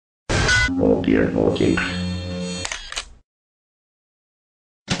Oh dear, oh dear.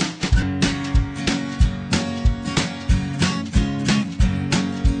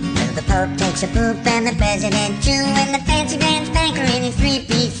 The Pope takes a poop and the President too, and the fancy Grand Banker in his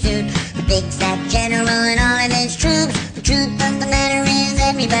three-piece suit. The big fat general and all of his troops. The truth of the matter is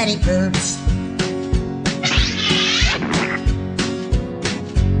everybody poops.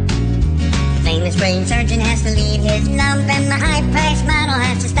 The famous brain surgeon has to leave his lump, and the high-priced model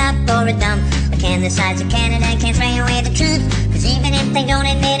has to stop for a dump. But can the sides of Canada can't spray away the truth? Cause even if they don't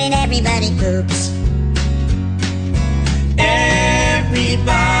admit it, everybody poops. Everybody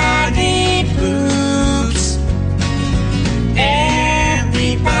poops.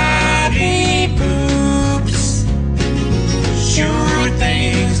 Everybody poops. Sure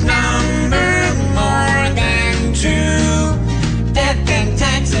things number more than two. Death and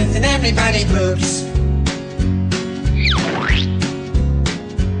taxes and everybody poops.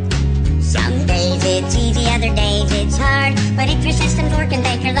 Some days it's easy, other days it's hard. But if your system's working,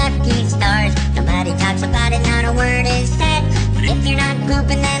 thank your lucky stars. Nobody talks about it, not a word is said. But if you're not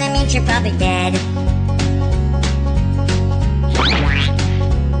pooping, then it means you're probably dead.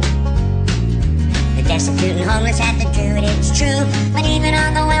 The destitute and homeless have to do it, it's true. But even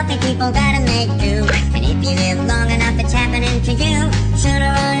all the wealthy people gotta make do. And if you live long enough, it's happening to you.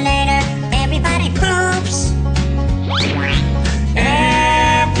 Sooner or later, everybody poops.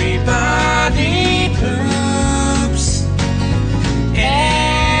 Everybody poops.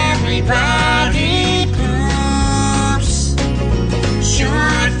 Everybody poops.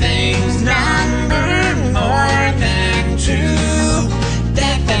 Sure things number more than two.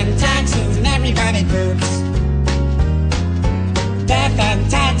 Death and taxes and everybody poops. Death and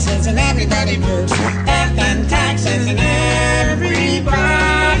taxes and everybody poops. Death and taxes and everybody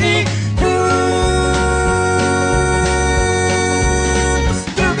poops.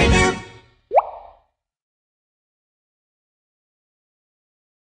 Doobie-doo.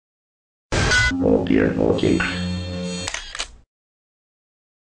 Oh dear, oh dear.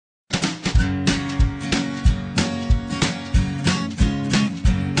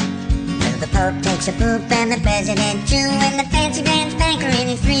 The Pope takes a poop and the President too, and the fancy Grand Banker in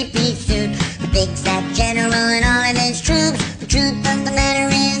his three-piece suit. The big fat general and all of his troops. The truth of the matter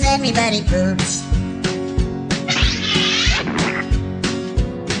is everybody poops.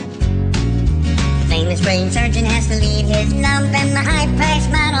 The famous brain surgeon has to leave his lump, and the high-priced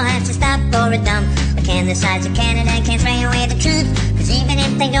model has to stop for a dump. But can the sides of Canada can't spray away the truth? Cause even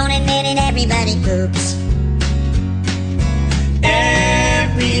if they don't admit it, everybody poops.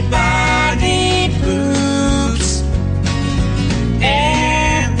 Everybody poops.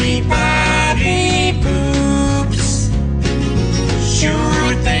 Everybody poops.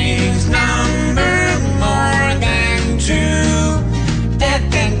 Sure things number more than two.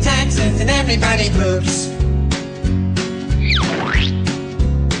 Death and taxes and everybody poops.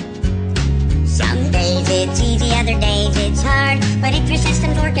 Some days it's easy, other days it's hard. But if your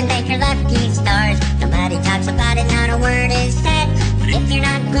system's working, thank your lucky stars. Nobody talks about it, not a word is said. But if you're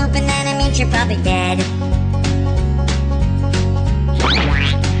not pooping, then it means you're probably dead.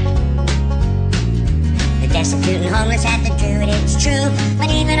 The destitute and homeless have to do it, it's true. But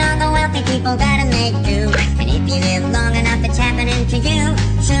even all the wealthy people gotta make do. And if you live long enough, it's happening to you.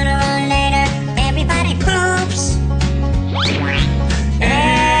 Sooner or later, everybody poops.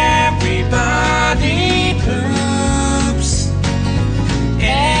 Everybody poops.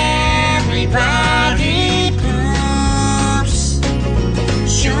 Everybody poops.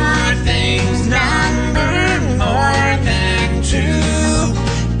 Sure things number more than two.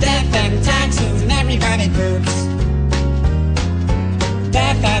 Death and taxes and everybody poops.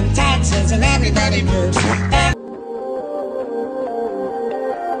 Death and taxes and everybody poops.